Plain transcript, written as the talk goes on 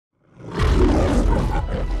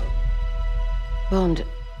Bond,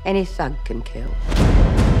 any thug can kill.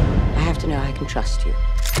 I have to know I can trust you.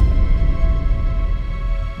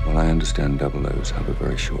 Well, I understand double O's have a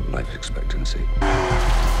very short life expectancy.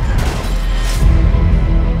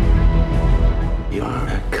 You are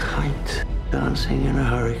a kite dancing in a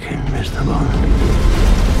hurricane, Mr. Bond.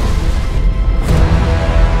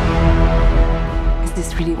 Is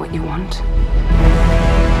this really what you want?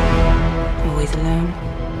 Always alone?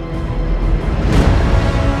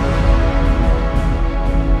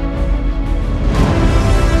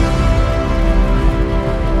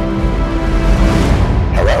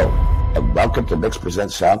 Welcome to Mix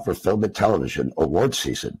Presents Sound for Film and Television Awards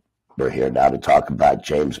Season. We're here now to talk about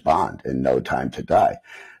James Bond in No Time to Die,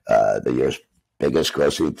 the year's biggest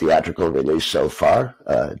grossing theatrical release so far,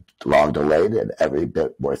 long delayed and every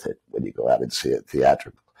bit worth it when you go out and see it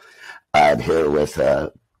theatrical. I'm here with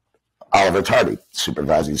Oliver Tardy,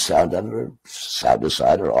 supervising sound editor, sound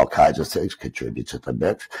designer, all kinds of things, contributes to the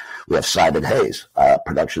mix. We have Simon Hayes,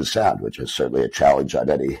 production sound, which is certainly a challenge on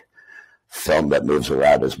any film that moves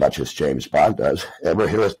around as much as James Bond does. And we're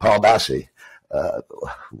here with Paul Massey,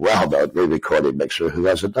 well-known re-recording mixer who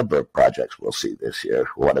has a number of projects we'll see this year,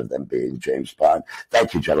 one of them being James Bond.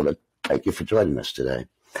 Thank you, gentlemen. Thank you for joining us today.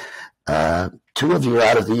 Two of you are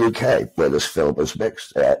out of the UK, where this film was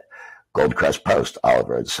mixed at Goldcrest Post,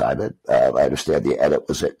 Oliver and Simon. I understand the edit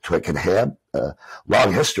was at Twickenham.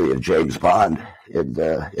 Long history of James Bond in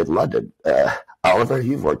London. Oliver,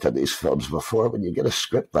 you've worked on these films before. When you get a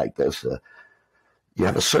script like this, you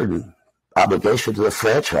have a certain obligation to the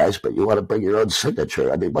franchise, but you want to bring your own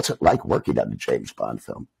signature. I mean, what's it like working on a James Bond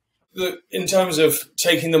film? In terms of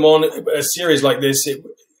taking them on a series like this,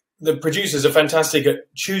 the producers are fantastic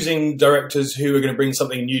at choosing directors who are going to bring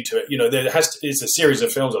something new to it. You know, it's a series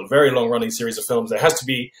of films, a very long-running series of films. There has to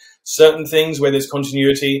be certain things where there's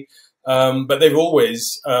continuity. But they've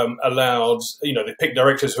always allowed, you know, they pick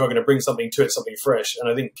directors who are going to bring something to it, something fresh. And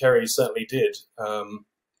I think Cary certainly did.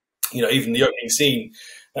 You know, even the opening scene,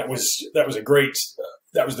 that was a great,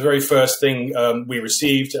 that was the very first thing we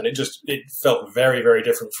received. And it felt very, very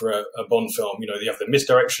different for a Bond film. You know, you have the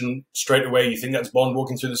misdirection straight away. You think that's Bond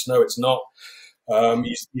walking through the snow. It's not.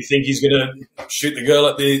 You think he's going to shoot the girl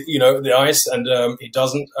at the ice, and he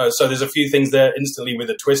doesn't. So there's a few things there instantly with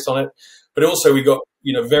a twist on it. But also we got,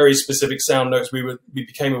 you know, very specific sound notes. We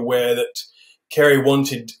became aware that Cary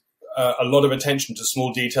wanted a lot of attention to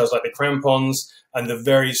small details like the crampons and the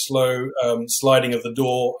very slow sliding of the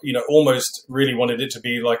door. You know, almost really wanted it to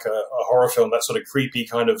be like a horror film, that sort of creepy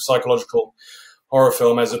kind of psychological horror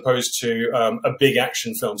film, as opposed to a big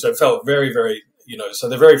action film. So it felt very, very, you know, so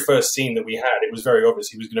the very first scene that we had, it was very obvious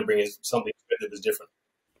he was going to bring in something that was different.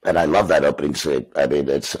 And I love that opening scene. I mean,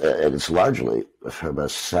 it's largely, from a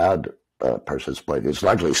sound person's point of view, it's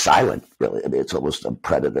largely silent, really. I mean, it's almost a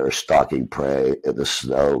predator stalking prey in the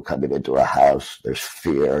snow, coming into a house. There's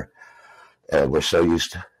fear. And we're so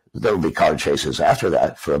used to, there'll be car chases after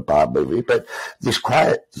that for a Bond movie, but these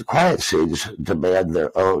quiet scenes demand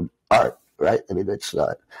their own art, right? I mean, it's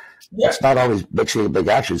not always mixing a big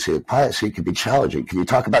action scene. A quiet scene can be challenging. Can you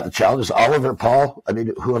talk about the challenges? Oliver, Paul, I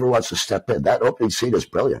mean, whoever wants to step in. That opening scene is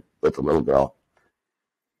brilliant with the little girl.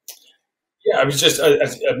 Yeah, I was just,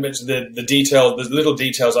 as I mentioned, the little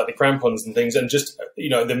details like the crampons and things, and just, you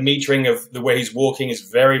know, the metering of the way he's walking is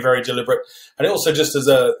very, very deliberate. And also just as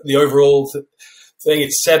the overall thing,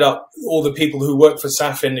 it's set up all the people who work for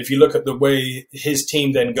Safin. If you look at the way his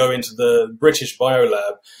team then go into the British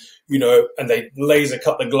biolab, you know, and they laser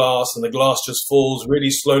cut the glass and the glass just falls really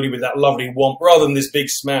slowly with that lovely whomp rather than this big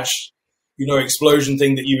smash, you know, explosion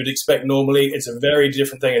thing that you would expect normally. It's a very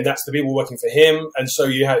different thing, and that's the people working for him. And so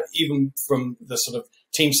you have, even from the sort of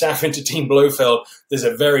Team Safin to Team Blofeld, there's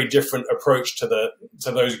a very different approach to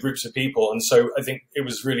those groups of people. And so I think it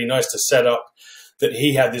was really nice to set up that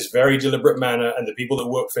he had this very deliberate manner, and the people that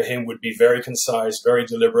work for him would be very concise, very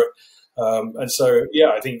deliberate. And so,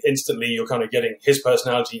 yeah, I think instantly you're kind of getting his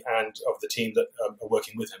personality and of the team that are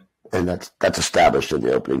working with him. And that's established in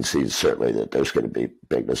the opening scene, certainly, that there's going to be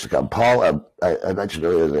bigness to come. Paul, I mentioned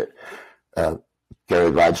earlier that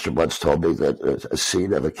Gary Reinstrom once told me that a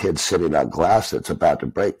scene of a kid sitting on glass that's about to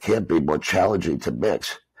break can't be more challenging to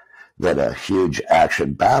mix than a huge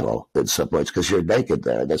action battle in some ways, because you're naked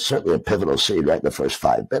there. And that's certainly a pivotal scene right in the first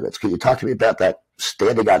 5 minutes. Can you talk to me about that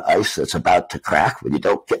standing on ice that's about to crack when you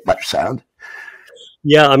don't get much sound?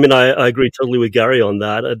 Yeah, I mean, I agree totally with Gary on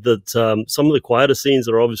that. That some of the quieter scenes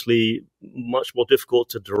are obviously much more difficult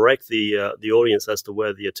to direct the audience as to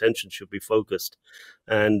where the attention should be focused.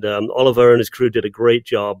 And Oliver and his crew did a great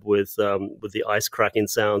job with the ice cracking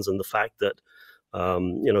sounds and the fact that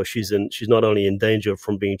you know, she's not only in danger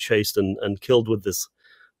from being chased and killed with this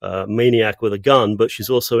maniac with a gun, but she's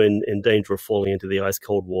also in danger of falling into the ice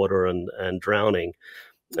cold water and drowning.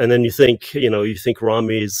 And then you think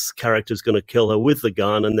Rami's character is going to kill her with the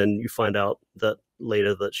gun, and then you find out that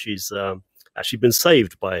later that she's actually been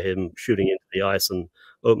saved by him shooting into the ice and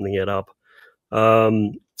opening it up.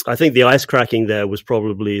 I think the ice cracking there was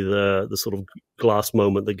probably the sort of glass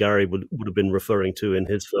moment that Gary would have been referring to in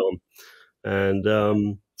his film.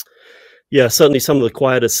 And yeah, certainly some of the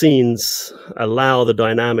quieter scenes allow the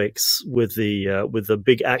dynamics with the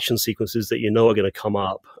big action sequences that are going to come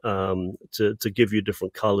up to give you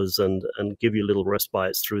different colors and give you little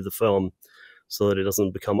respites through the film, so that it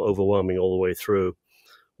doesn't become overwhelming all the way through.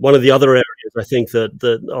 One of the other areas I think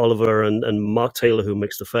that Oliver and Mark Taylor, who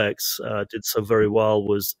mixed effects, did so very well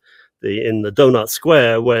was in the Donut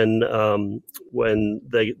Square when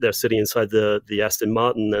they're sitting inside the Aston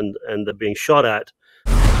Martin and they're being shot at.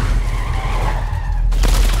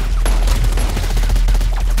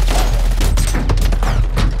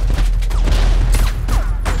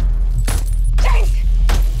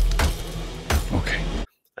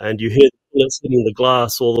 And you hear the bullets hitting the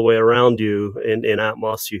glass all the way around you in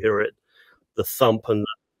Atmos. You hear it, the thump and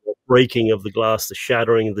the breaking of the glass, the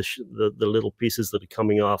shattering of the little pieces that are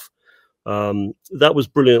coming off. That was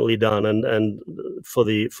brilliantly done, and for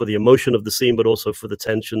the emotion of the scene, but also for the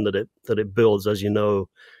tension that it builds. As you know,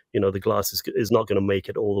 the glass is not going to make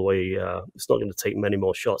it all the way. It's not going to take many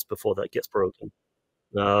more shots before that gets broken.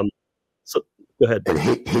 So go ahead. And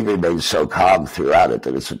he remains so calm throughout it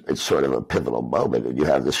that it's sort of a pivotal moment, and you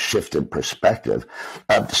have this shift in perspective.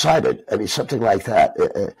 Simon, I mean, something like that.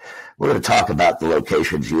 We're going to talk about the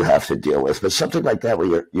locations you have to deal with, but something like that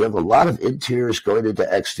where you have a lot of interiors going into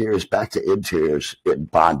exteriors, back to interiors in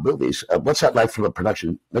Bond movies. What's that like from a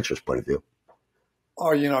production mixer's point of view?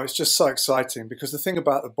 Oh, it's just so exciting, because the thing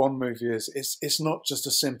about the Bond movie is it's not just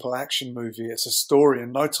a simple action movie. It's a story,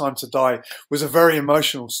 and No Time to Die was a very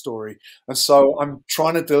emotional story. And so I'm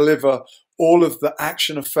trying to deliver all of the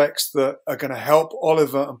action effects that are going to help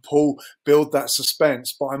Oliver and Paul build that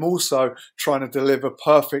suspense, but I'm also trying to deliver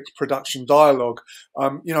perfect production dialogue.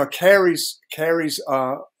 Cary's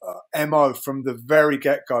MO from the very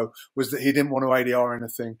get-go was that he didn't want to ADR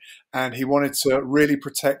anything, and he wanted to really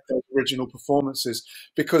protect those original performances,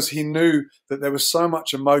 because he knew that there was so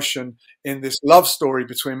much emotion in this love story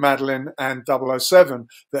between Madeline and 007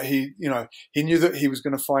 that he knew that he was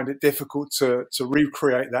going to find it difficult to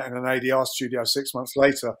recreate that in an ADR studio 6 months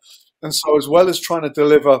later. And so, as well as trying to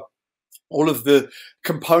deliver all of the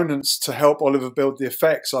components to help Oliver build the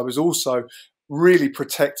effects, I was also really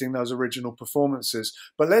protecting those original performances.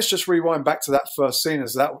 But let's just rewind back to that first scene,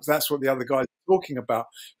 as that's what the other guys are talking about,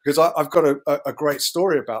 because I've got a great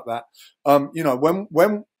story about that.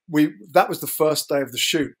 That was the first day of the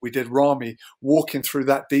shoot. We did Rami walking through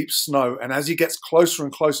that deep snow, and as he gets closer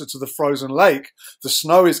and closer to the frozen lake, the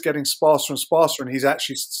snow is getting sparser and sparser, and he's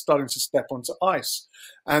actually starting to step onto ice.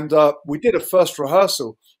 And we did a first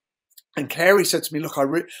rehearsal. And Cary said to me, look,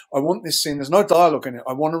 I want this scene. There's no dialogue in it.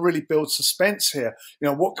 I want to really build suspense here.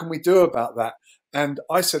 What can we do about that? And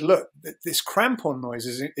I said, look, this crampon noise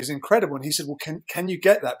is incredible. And he said, well, can you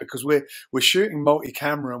get that? Because we're shooting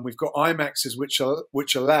multi-camera and we've got IMAXs which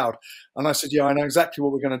are loud. And I said, yeah, I know exactly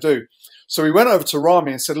what we're going to do. So we went over to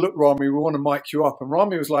Rami and said, look, Rami, we want to mic you up. And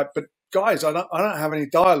Rami was like, but guys, I don't have any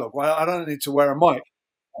dialogue. I don't need to wear a mic.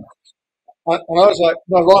 And I was like,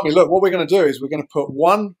 no, Rami, look, what we're going to do is we're going to put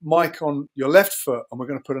one mic on your left foot and we're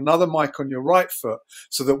going to put another mic on your right foot,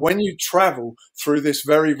 so that when you travel through this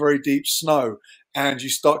very, very deep snow and you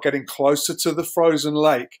start getting closer to the frozen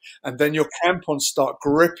lake and then your crampons start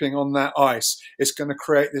gripping on that ice, it's going to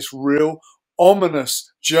create this real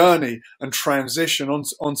ominous journey and transition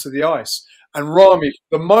onto the ice. And Rami,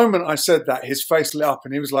 the moment I said that, his face lit up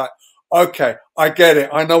and he was like, okay, I get it.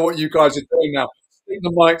 I know what you guys are doing now.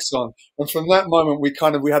 The mics on. And from that moment, we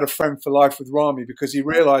had a friend for life with Rami, because he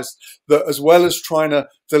realized that as well as trying to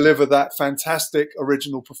deliver that fantastic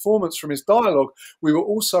original performance from his dialogue, we were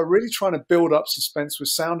also really trying to build up suspense with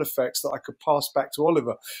sound effects that I could pass back to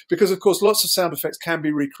Oliver. Because of course, lots of sound effects can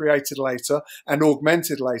be recreated later and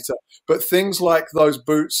augmented later, but things like those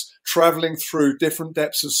boots traveling through different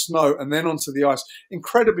depths of snow and then onto the ice,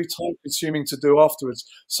 incredibly time consuming to do afterwards.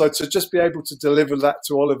 So to just be able to deliver that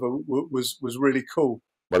to Oliver was really cool.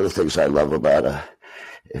 One of the things I love about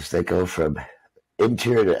is they go from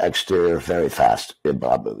interior to exterior very fast in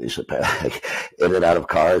Bond movies, like in and out of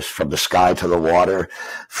cars, from the sky to the water,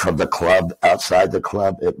 from the club, outside the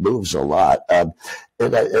club. It moves a lot. And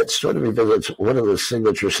it sort of reveals one of the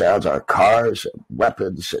signature sounds are cars, and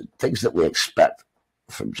weapons, and things that we expect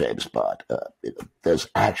from James Bond. There's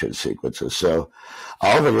action sequences. So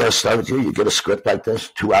all of the rest start with you. You get a script like this,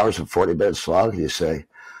 2 hours and 40 minutes long, and you say,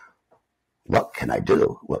 what can I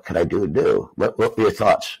do? What can I do and do? What were your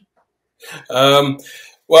thoughts?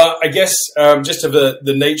 Well, I guess just of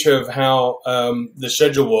the nature of how the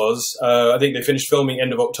schedule was, I think they finished filming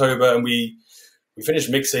end of October, and we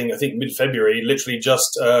finished mixing, I think, mid-February, literally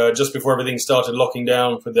just before everything started locking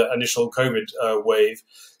down for the initial COVID wave.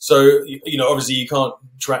 So, obviously you can't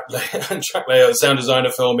track layout, sound designer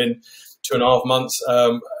film in 2.5 months.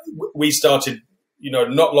 We started,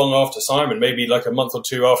 not long after Simon, maybe like a month or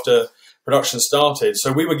two after production started.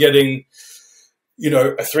 So we were getting,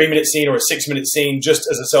 a 3-minute scene or a 6-minute scene just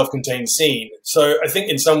as a self-contained scene. So I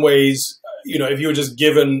think in some ways, if you were just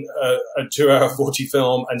given a 2-hour 40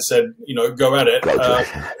 film and said, go at it, I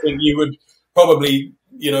think you would probably,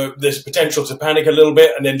 there's potential to panic a little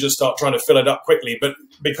bit and then just start trying to fill it up quickly. But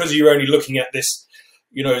because you're only looking at this,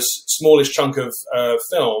 smallish chunk of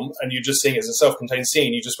film and you're just seeing it as a self-contained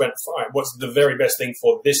scene, you just went, fine, what's the very best thing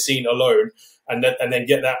for this scene alone? And then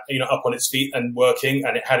get that, up on its feet and working,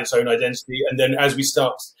 and it had its own identity. And then as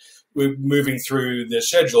we're moving through the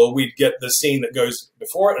schedule, we'd get the scene that goes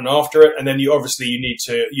before it and after it. And then you need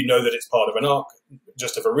to, that it's part of an arc,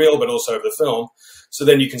 just of a reel, but also of the film. So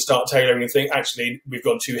then you can start tailoring and think, actually, we've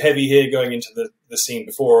gone too heavy here going into the scene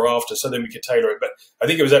before or after. So then we could tailor it. But I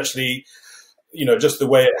think it was actually, just the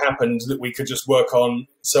way it happened that we could just work on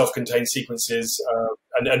self-contained sequences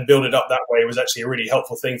and build it up that way was actually a really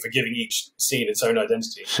helpful thing for giving each scene its own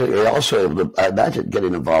identity. So you're also able to, I imagine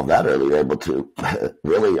getting involved that early, you're able to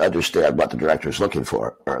really understand what the director is looking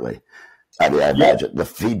for early. I mean, I imagine the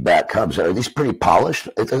feedback comes. Are these pretty polished?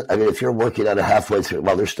 I mean, if you're working on it halfway through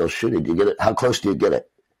while they're still shooting, do you get it? How close do you get it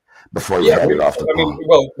before you hand it off to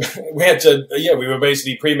Paul? We had to, we were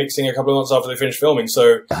basically pre-mixing a couple of months after they finished filming.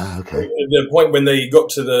 So the point when they got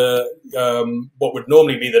to the, what would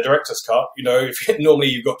normally be the director's cut, if normally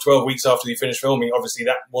you've got 12 weeks after you finish filming, obviously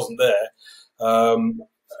that wasn't there.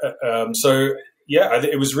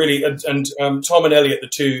 It was really, and Tom and Elliot, the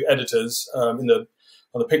two editors on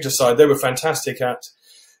the picture side, they were fantastic at,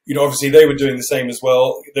 obviously they were doing the same as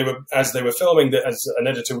well. As they were filming, as an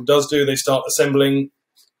editor does do, they start assembling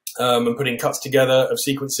and putting cuts together of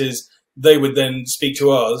sequences. They would then speak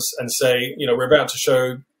to us and say, we're about to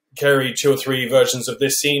show Cary 2 or 3 versions of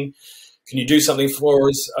this scene. Can you do something for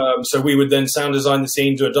us? So we would then sound design the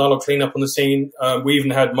scene, do a dialogue cleanup on the scene. We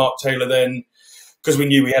even had Mark Taylor then, because we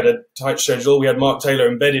knew we had a tight schedule, we had Mark Taylor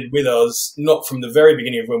embedded with us, not from the very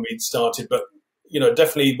beginning of when we'd started, but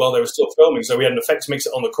definitely while they were still filming. So we had an effects mixer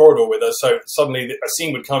on the corridor with us. So suddenly a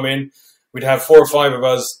scene would come in, we'd have 4 or 5 of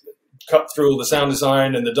us cut through all the sound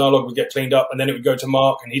design and the dialogue would get cleaned up, and then it would go to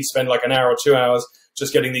Mark and he'd spend like an hour or 2 hours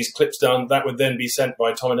just getting these clips done. That would then be sent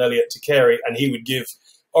by Tom and Elliot to Cary, and he would give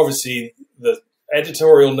obviously the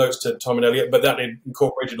editorial notes to Tom and Elliot, but that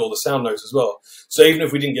incorporated all the sound notes as well. So even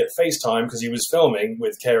if we didn't get FaceTime because he was filming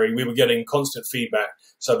with Cary, we were getting constant feedback.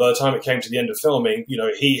 So by the time it came to the end of filming,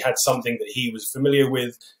 he had something that he was familiar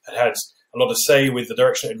with, had a lot of say with the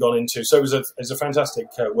direction it had gone into. So it was a fantastic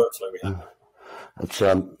workflow we had. It's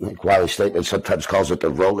like Wiley Statement sometimes calls it the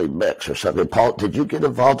rolling mix or something. Paul, did you get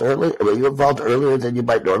involved early? Were you involved earlier than you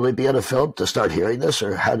might normally be in a film to start hearing this,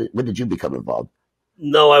 or when did you become involved?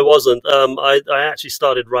 No, I wasn't. I actually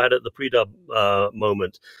started right at the pre-dub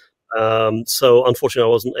moment. So unfortunately,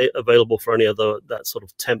 I wasn't available for any of that sort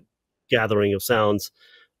of temp gathering of sounds.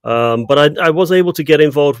 But I was able to get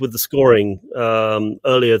involved with the scoring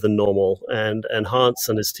earlier than normal, and Hans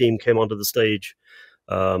and his team came onto the stage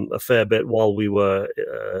a fair bit while we were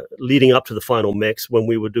leading up to the final mix. When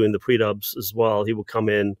we were doing the pre-dubs as well, he would come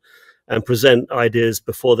in and present ideas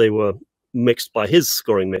before they were mixed by his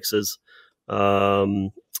scoring mixers,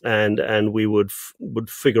 and we would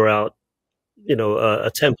figure out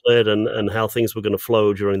a template and how things were going to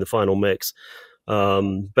flow during the final mix.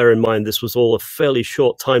 Bear in mind, this was all a fairly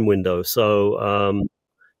short time window, so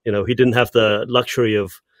he didn't have the luxury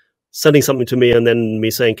of sending something to me and then me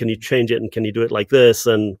saying, can you change it and can you do it like this,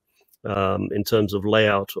 and in terms of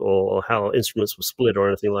layout or how instruments were split or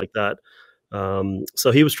anything like that.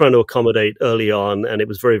 So he was trying to accommodate early on, and it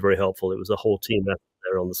was very, very helpful. It was a whole team effort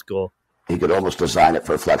there on the score. You could almost design it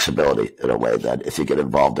for flexibility in a way that if you get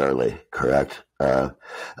involved early, correct?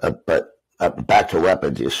 But back to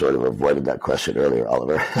weapons, you sort of avoided that question earlier,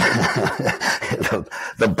 Oliver.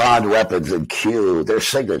 The Bond weapons in Q, their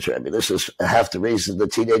signature. I mean, this is half the reason the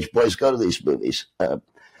teenage boys go to these movies.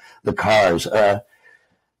 The cars, there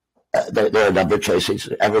are number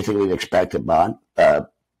chasings, everything we'd expect in Bond.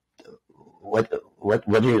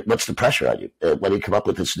 what's the pressure on you? When you come up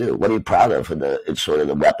with this new, what are you proud of in sort of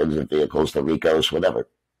the weapons and vehicles, the Ricos, whatever?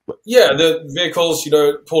 Yeah, the vehicles,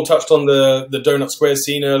 Paul touched on the Donut Square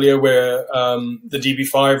scene earlier where the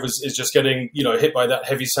DB5 is just getting, hit by that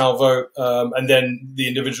heavy salvo. And then the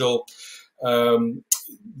individual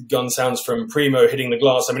gun sounds from Primo hitting the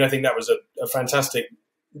glass. I mean, I think that was a fantastic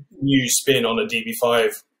new spin on a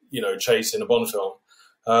DB5, chase in a Bond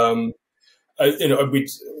film. We'd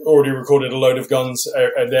already recorded a load of guns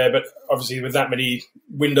there, but obviously with that many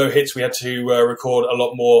window hits, we had to record a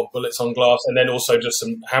lot more bullets on glass, and then also just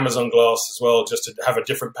some hammers on glass as well, just to have a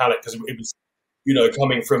different palette, because it was,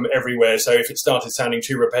 coming from everywhere. So if it started sounding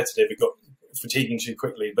too repetitive, it got fatiguing too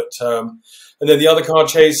quickly. But and then the other car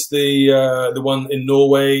chase, the one in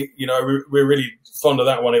Norway, we're really fond of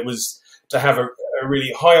that one. It was to have a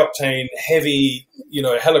really high octane, heavy,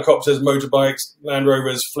 helicopters, motorbikes, Land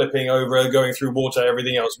Rovers flipping over, going through water,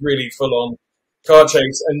 everything else, really full on car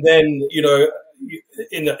chase. And then,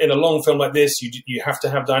 in a long film like this, you have to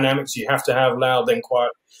have dynamics, you have to have loud, then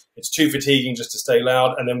quiet. It's too fatiguing just to stay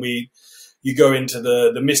loud. And then you go into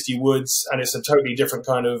the misty woods, and it's a totally different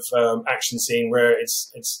kind of action scene where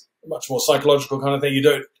it's much more psychological kind of thing.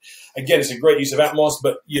 Again, it's a great use of Atmos,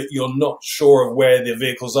 but you're not sure of where the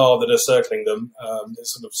vehicles are that are circling them. They're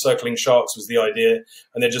sort of circling sharks was the idea,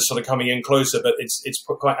 and they're just sort of coming in closer, but it's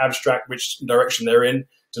quite abstract which direction they're in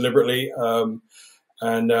deliberately.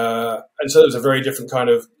 And so it was a very different kind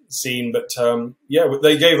of scene. But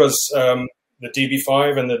they gave us the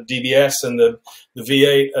DB5 and the DBS and the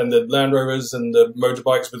V8 and the Land Rovers and the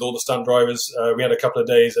motorbikes with all the stunt drivers. We had a couple of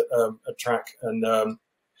days at track, and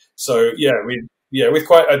with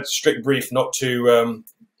quite a strict brief not to,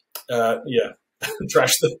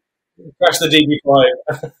 trash the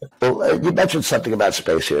DB5. Well, you mentioned something about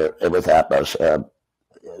space here with Atmos.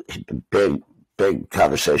 Big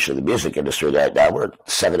conversation in the music industry right now. We're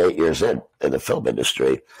 7-8 years in the film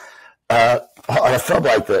industry. On a film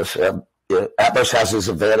like this, Atmos has its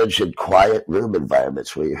advantage in quiet room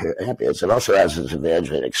environments where you hear ambience. It also has its advantage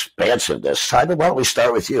in expansiveness. Simon, why don't we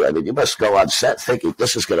start with you? I mean, you must go on set thinking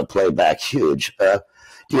this is going to play back huge. Do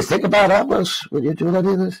you think about Atmos when you're doing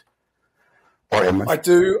any of this? I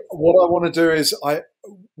do. What I want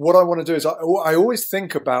to do is I always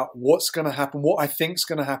think about what's going to happen, what I think is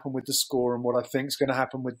going to happen with the score, and what I think is going to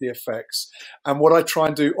happen with the effects. And what I try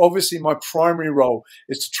and do, obviously my primary role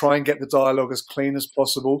is to try and get the dialogue as clean as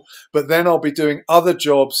possible, but then I'll be doing other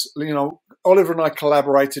jobs. Oliver and I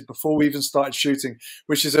collaborated before we even started shooting,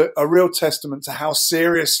 which is a real testament to how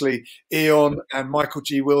seriously Eon and Michael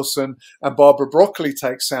G. Wilson and Barbara Broccoli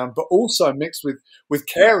take sound, but also mixed with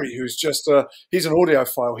Cary, who's just he's an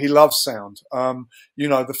audiophile. He loves sound.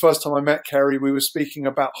 The first time I met Cary, we were speaking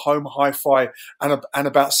about home hi-fi and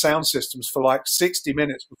about sound systems for like 60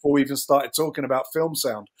 minutes before we even started talking about film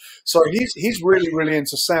sound. So he's really, really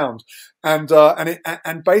into sound.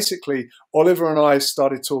 And basically, Oliver and I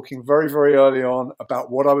started talking very, very early on about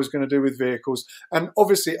what I was going to do with vehicles. And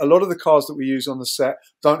obviously, a lot of the cars that we use on the set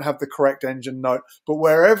don't have the correct engine note. But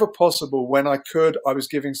wherever possible, when I could, I was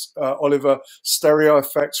giving Oliver stereo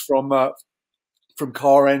effects from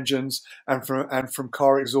car engines and from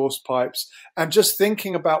car exhaust pipes, and just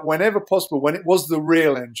thinking about whenever possible, when it was the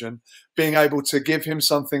real engine, being able to give him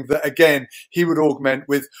something that again he would augment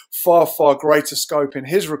with far, far greater scope in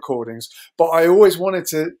his recordings. But I always wanted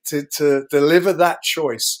to deliver that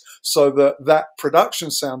choice so that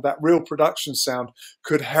production sound, that real production sound,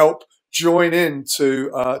 could help join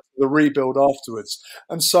into the rebuild afterwards.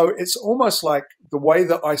 And so it's almost like the way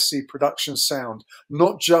that I see production sound,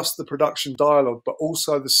 not just the production dialogue, but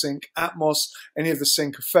also the sync Atmos, any of the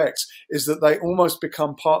sync effects, is that they almost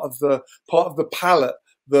become part of the palette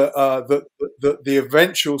that the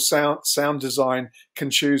eventual sound design can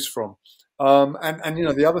choose from.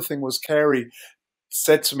 The other thing was Cary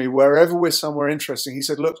said to me, wherever we're somewhere interesting, he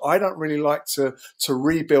said, look, I don't really like to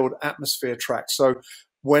rebuild atmosphere tracks. So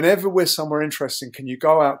whenever we're somewhere interesting, can you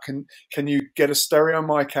go out? Can you get a stereo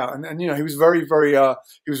mic out? And he was very, very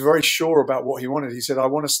he was very sure about what he wanted. He said, I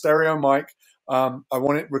want a stereo mic. I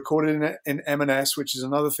want it recorded in M&S, which is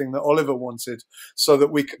another thing that Oliver wanted, so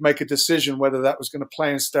that we could make a decision whether that was going to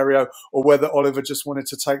play in stereo or whether Oliver just wanted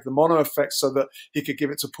to take the mono effects so that he could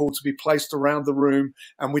give it to Paul to be placed around the room.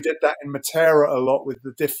 And we did that in Matera a lot with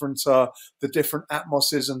the different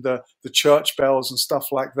Atmoses and the church bells and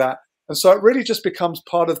stuff like that. And so it really just becomes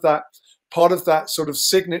part of that sort of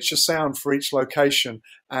signature sound for each location.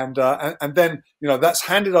 And then, that's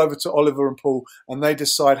handed over to Oliver and Paul, and they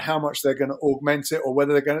decide how much they're going to augment it or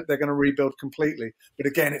whether they're going to rebuild completely. But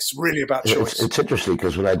again, it's really about choice. It's interesting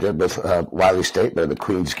because when I did with Wiley Stateman and the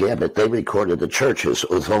Queen's Gambit, they recorded the churches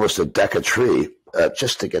with almost a deck of tree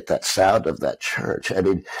just to get that sound of that church. I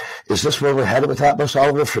mean, is this where we're headed with Atmos,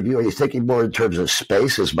 Oliver? From you, are you thinking more in terms of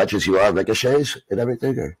space as much as you are ricochets and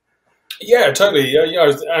everything? Or? Yeah, totally. Yeah,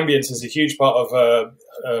 ambience is a huge part of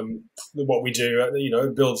what we do.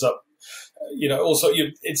 It builds up. Also,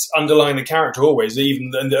 it's underlying the character always.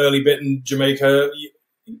 Even in the early bit in Jamaica,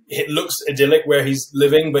 it looks idyllic where he's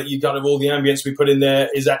living, but you kind of all the ambience we put in there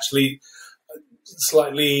is actually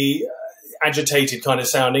slightly agitated kind of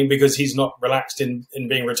sounding because he's not relaxed in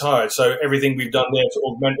being retired. So everything we've done there to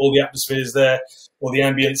augment all the atmospheres there, all the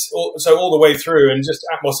ambience, so all the way through, and just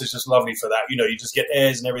Atmos is just lovely for that. You just get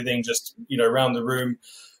airs and everything just around the room,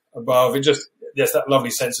 above. It just there's that lovely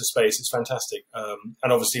sense of space. It's fantastic,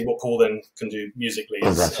 and obviously what Paul then can do musically.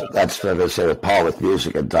 Well, that's what I say with Paul, with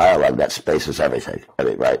music and dialogue. That space is everything. I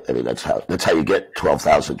mean, right? I mean, that's how you get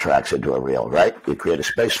 12,000 tracks into a reel, right? You create a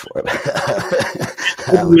space for it.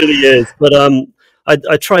 It really is, but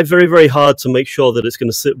I try very, very hard to make sure that it's going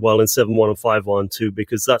to sit well in 7.1 and 5.1 too,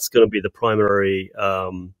 because that's going to be the primary.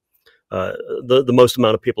 The most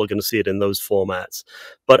amount of people are going to see it in those formats.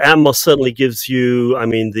 But Atmos certainly gives you, I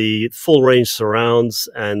mean, the full range surrounds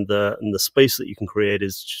and the space that you can create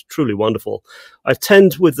is truly wonderful. I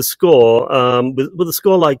tend with the score, with a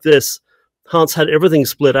score like this, Hans had everything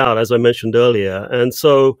split out, as I mentioned earlier. And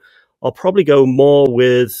so I'll probably go more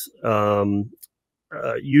with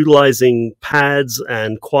utilizing pads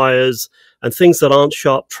and choirs and things that aren't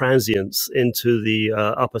sharp transients into the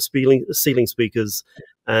upper ceiling speakers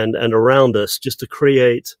and around us, just to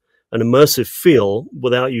create an immersive feel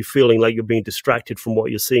without you feeling like you're being distracted from what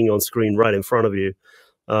you're seeing on screen right in front of you.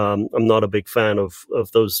 I'm not a big fan of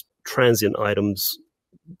those transient items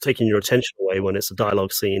taking your attention away when it's a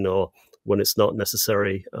dialogue scene or when it's not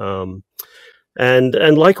necessary. And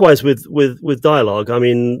likewise with dialogue, I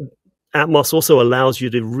mean, Atmos also allows you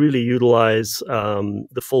to really utilize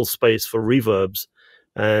the full space for reverbs,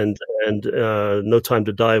 and No Time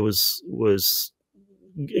to Die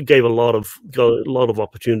gave a lot of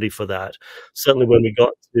opportunity for that. Certainly when we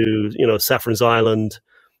got to Saffron's Island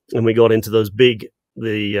and we got into those big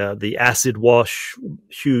the acid wash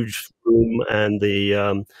huge room and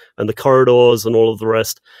the corridors and all of the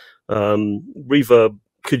rest, reverb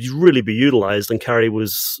could really be utilized, and Cary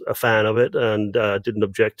was a fan of it and didn't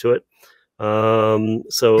object to it.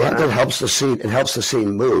 So and it helps the scene. It helps the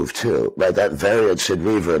scene move too, right? That variance in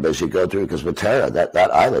reverb as you go through, because with Tara, that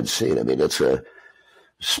island scene, I mean, it's a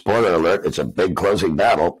spoiler alert, it's a big closing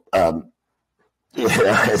battle. They're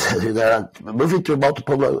moving through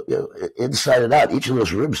multiple, inside and out. Each of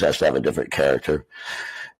those rooms has to have a different character.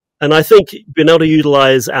 And I think being able to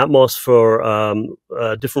utilize Atmos for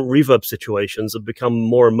different reverb situations have become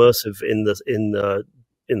more immersive in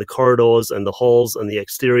the corridors and the halls and the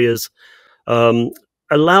exteriors.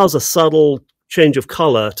 Allows a subtle change of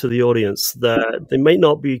color to the audience that they may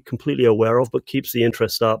not be completely aware of, but keeps the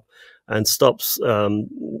interest up and stops,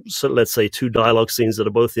 so let's say, two dialogue scenes that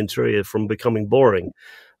are both interior from becoming boring.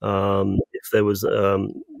 If there was,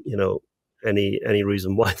 any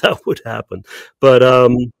reason why that would happen, but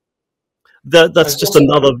that's just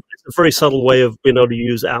another a very subtle way of being able to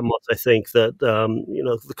use Atmos. I think that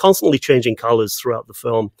the constantly changing colors throughout the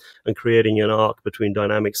film and creating an arc between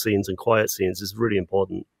dynamic scenes and quiet scenes is really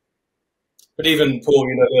important. But even Paul,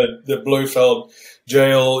 the Blofeld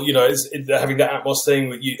jail, having that Atmos thing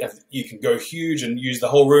where you can go huge and use the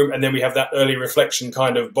whole room, and then we have that early reflection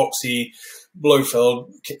kind of boxy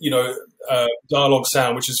Blofeld, dialogue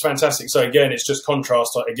sound, which is fantastic. So again, it's just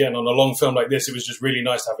contrast. Like, again, on a long film like this, it was just really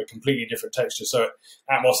nice to have a completely different texture. So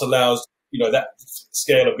Atmos allows that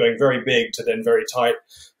scale of going very big to then very tight,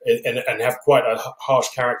 and have quite a harsh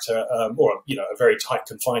character, or a very tight,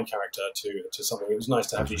 confined character to something. It was nice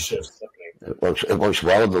to have these shifts happening. It works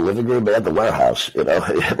well in the living room and the warehouse. It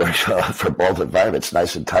works well for both environments,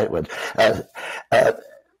 nice and tight one.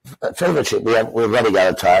 Favorites, we're running out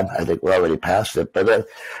of time. I think we're already past it. But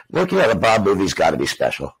looking at a Bond movie's got to be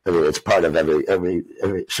special. I mean, it's part of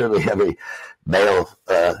certainly every male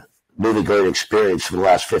movie-going experience for the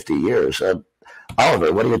last 50 years.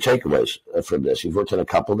 Oliver, what are your takeaways from this? You've worked on a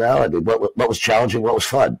couple now. I mean, what was challenging? What was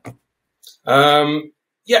fun?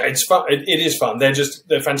 Yeah, it's fun. It is fun.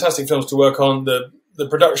 They're fantastic films to work on. The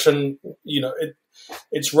production,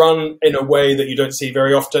 it's run in a way that you don't see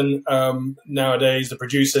very often nowadays. The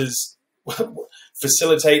producers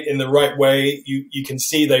facilitate in the right way. You can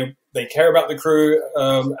see they care about the crew,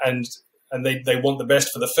 and they want the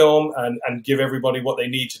best for the film and give everybody what they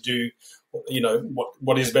need to do.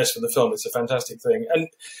 What is best for the film. It's a fantastic thing. And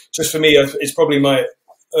just for me, it's probably my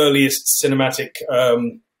earliest cinematic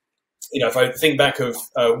if I think back of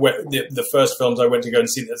the first films I went to go and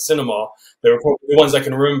see at the cinema, there were probably the ones I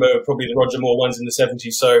can remember, probably the Roger Moore ones in the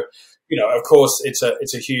 70s. So, of course, it's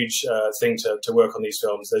a huge thing to work on these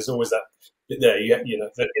films. There's always that bit there,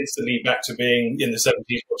 that instantly back to being in the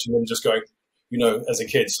 70s, watching them just going, as a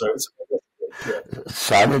kid. So it's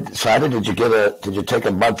Simon, did you take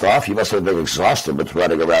a month off? You must have been exhausted with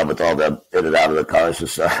running around with all them in and out of the cars and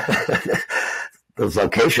stuff. Those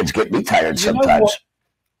locations get me tired sometimes.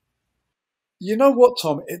 You know what,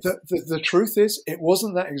 Tom? The truth is, it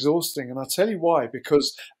wasn't that exhausting, and I'll tell you why.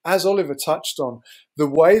 Because as Oliver touched on, the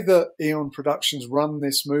way that Eon Productions run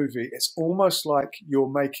this movie, it's almost like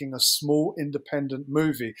you're making a small independent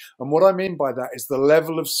movie. And what I mean by that is the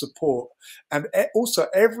level of support, and also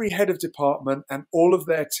every head of department and all of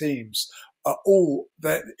their teams are all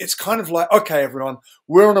there. It's kind of like, okay, everyone,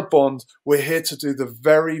 we're on a bond. We're here to do the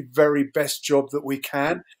very, very best job that we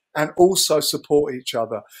can, and also support each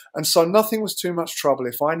other. And so nothing was too much trouble.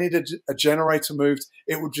 If I needed a generator moved,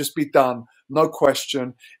 it would just be done, no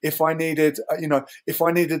question. If I needed, if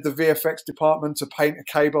I needed the VFX department to paint a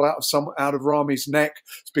cable out of Rami's neck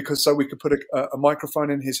so we could put a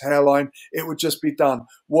microphone in his hairline, it would just be done.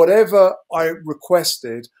 Whatever I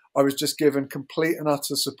requested, I was just given complete and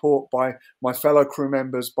utter support by my fellow crew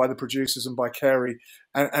members, by the producers, and by Cary.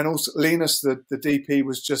 And also Linus, the DP,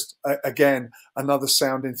 was just, again, another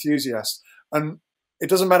sound enthusiast. And it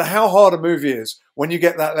doesn't matter how hard a movie is, when you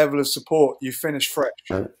get that level of support, you finish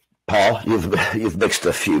fresh. Paul, you've mixed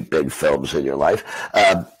a few big films in your life.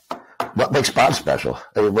 What makes Bond special?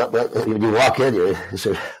 I mean, when you walk in,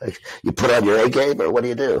 you put on your A game, or what do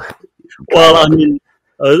you do? Well, I mean,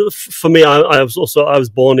 for me, I was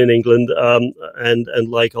born in England, and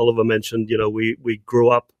like Oliver mentioned, we grew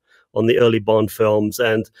up on the early Bond films,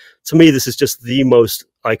 and to me, this is just the most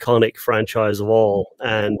iconic franchise of all.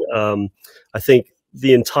 And I think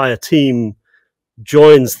the entire team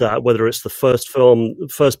joins that, whether it's the first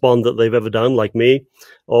Bond that they've ever done, like me,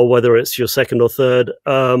 or whether it's your second or third.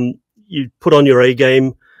 You put on your A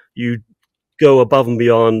game, you go above and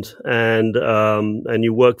beyond, and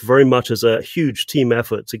you work very much as a huge team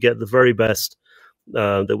effort to get the very best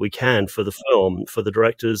that we can for the film, for the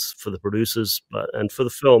directors, for the producers, and for the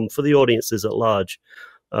film, for the audiences at large.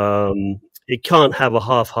 It can't have a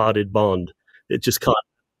half-hearted Bond. It just can't.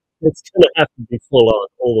 It's going to have to be full on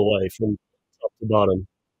all the way from top to bottom.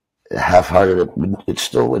 Half-hearted, it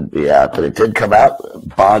still wouldn't be out, but it did come out.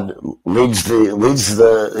 Bond leads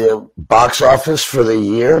the box office for the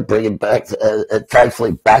year, bringing back,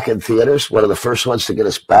 thankfully, back in theaters. One of the first ones to get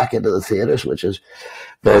us back into the theaters, which is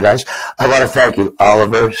very nice. I want to thank you,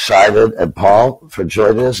 Oliver, Simon, and Paul, for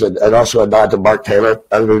joining us, and also a nod to Mark Taylor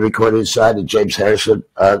on the recording side, and James Harrison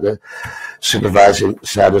on the supervising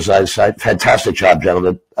sound design side. Fantastic job,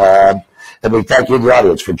 gentlemen. And we thank you, the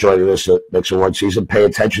audience, for joining us at Mix Award Season. Pay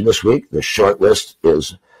attention this week. The short list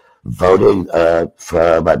is voting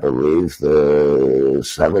from, I believe, the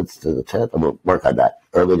 7th to the 10th. I'm going to work on that.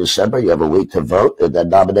 Early December, you have a week to vote, and then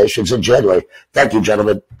nominations in January. Thank you,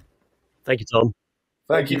 gentlemen. Thank you, Tom.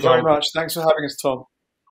 Thank you very much. Thanks for having us, Tom.